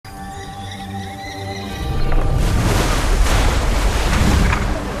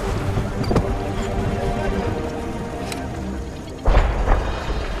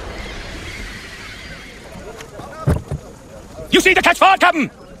Proceed to catch fire,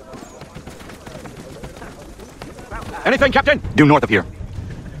 Captain! Anything, Captain? Due north of here.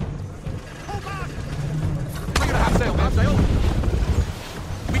 We're gonna have sail, man. Sail.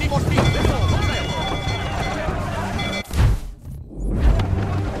 We need more speed. Lift all. Full sail.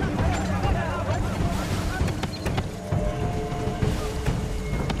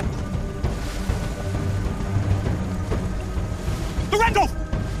 The Randolph!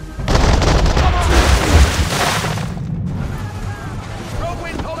 Strong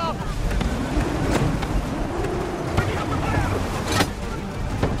wind, hold up!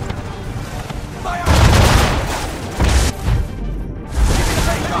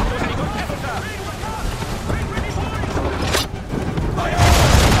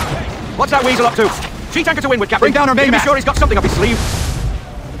 What's that weasel up to? Sheet anchor to windward, Captain. Bring down our mainmast. Be sure he's got something up his sleeve.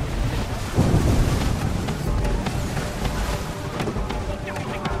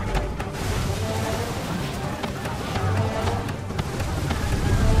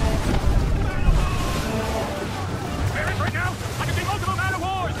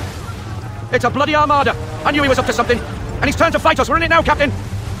 It's a bloody armada. I knew he was up to something. And he's turned to fight us. We're in it now, Captain.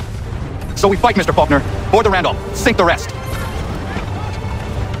 So we fight, Mr. Faulkner. Board the Randolph. Sink the rest.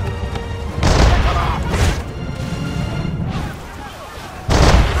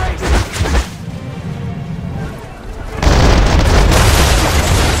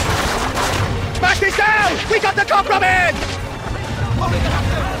 Smash this down! We got the compromise!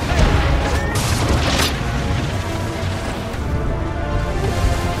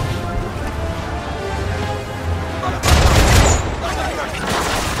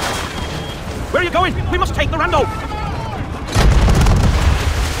 Where are you going? We must take the Randolph!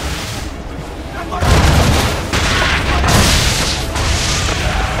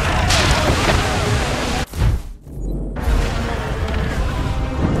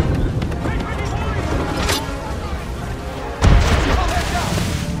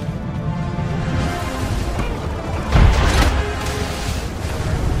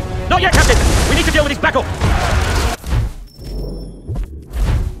 Not yet, Captain! We need to deal with his backup!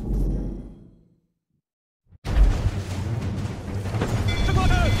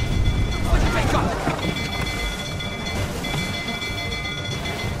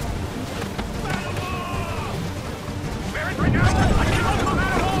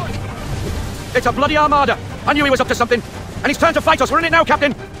 It's a bloody armada. I knew he was up to something. And he's turned to fight us. We're in it now,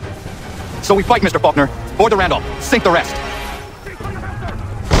 Captain. So we fight, Mr. Faulkner. Board the Randolph. Sink the rest.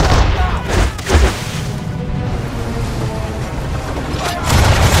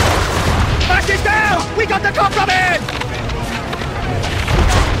 Smash this down! We got the compromise!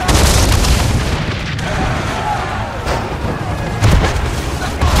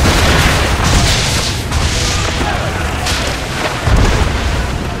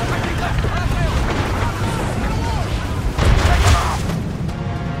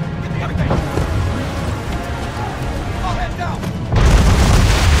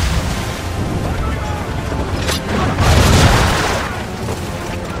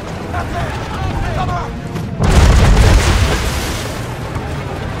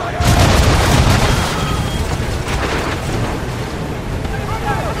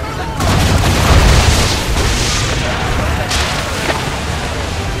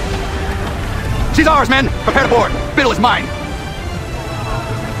 She's ours, men! Prepare to board! Biddle is mine!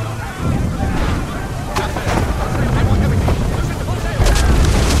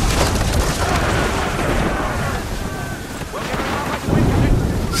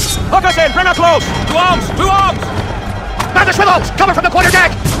 Hook us in! Bring her close! To arms! To arms! Man the swivels! Cover from the quarter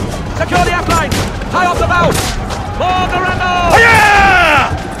deck! Secure the aft line! Tie off the bow! Board the Randolph! Oh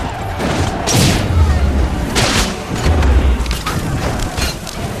yeah!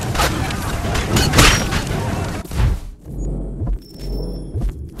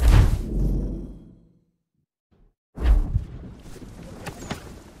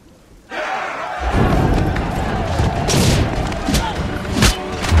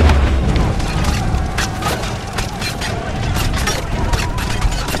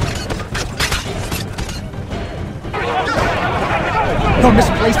 Your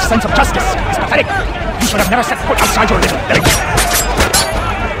misplaced sense of justice is pathetic. You should have never set foot outside your little village.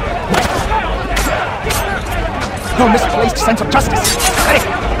 Your misplaced sense of justice is pathetic.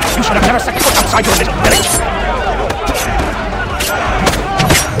 You should have never set foot outside your little village.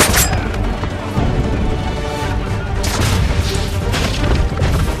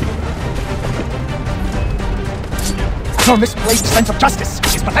 Your misplaced sense of justice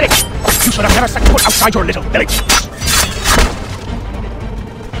is pathetic. You should have never set foot outside your little village.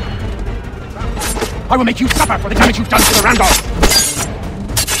 I will make you suffer for the damage you've done to the Randolph!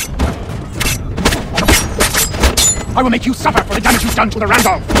 I will make you suffer for the damage you've done to the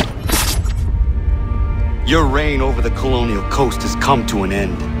Randolph! Your reign over the colonial coast has come to an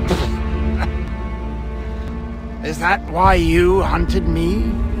end. Is that why you hunted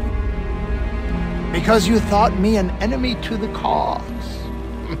me? Because you thought me an enemy to the cause?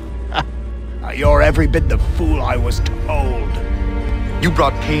 You're every bit the fool I was told. You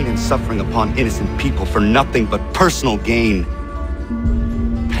brought pain and suffering upon innocent people for nothing but personal gain.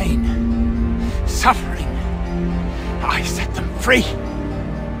 Pain, suffering. I set them free.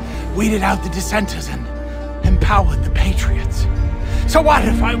 Weeded out the dissenters and empowered the patriots. So what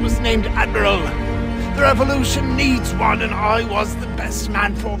if I was named Admiral? The revolution needs one, and I was the best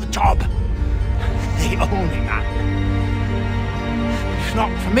man for the job. The only man. If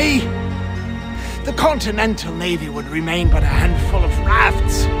not for me, the Continental Navy would remain but a handful of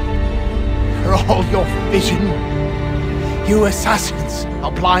rafts. For all your vision, you assassins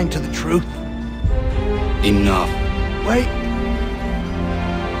are blind to the truth. Enough. Wait.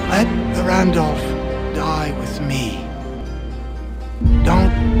 Let the Randolph die with me.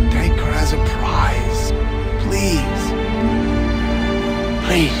 Don't take her as a prize. Please.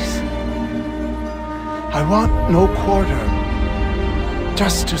 Please. I want no quarter.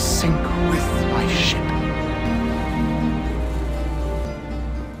 Just to sink with my ship.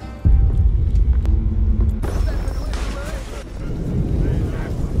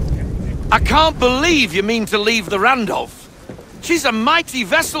 I can't believe you mean to leave the Randolph. She's a mighty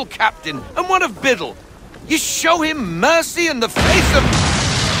vessel, Captain, and one of Biddle. You show him mercy in the face of...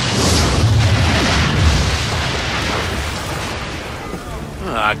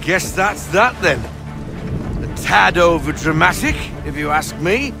 I guess that's that, then. A tad over-dramatic, if you ask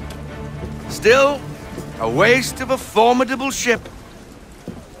me. Still, a waste of a formidable ship.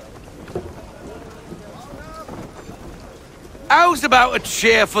 How's about a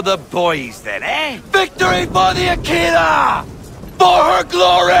cheer for the boys, then, eh? Victory for the Akita! For her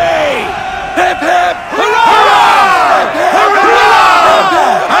glory! Hip hip! Hurrah! Hurrah!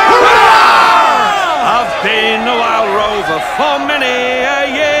 Hurrah! I've been a wild rover for many a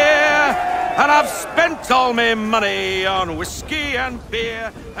year, and I've spent all my money on whiskey and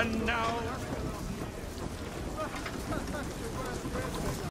beer, and now...